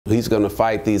He's going to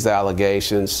fight these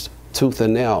allegations tooth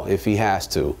and nail if he has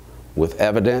to, with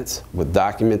evidence, with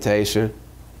documentation,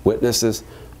 witnesses,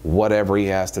 whatever he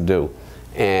has to do.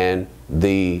 And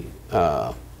the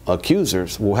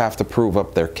accusers will have to prove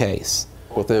up their case.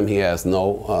 With him, he has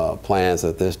no plans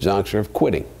at this juncture of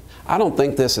quitting. I don't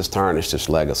think this has tarnished his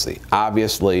legacy.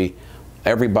 Obviously,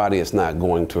 everybody is not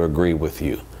going to agree with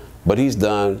you, but he's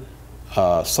done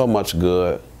so much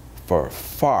good for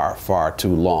far, far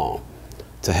too long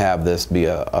to have this be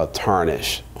a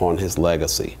tarnish on his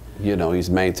legacy. You know, he's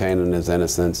maintaining his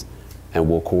innocence and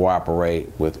will cooperate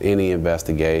with any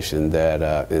investigation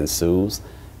that ensues.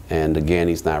 And again,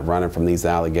 he's not running from these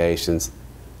allegations.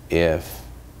 If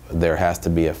there has to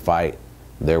be a fight,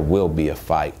 there will be a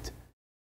fight.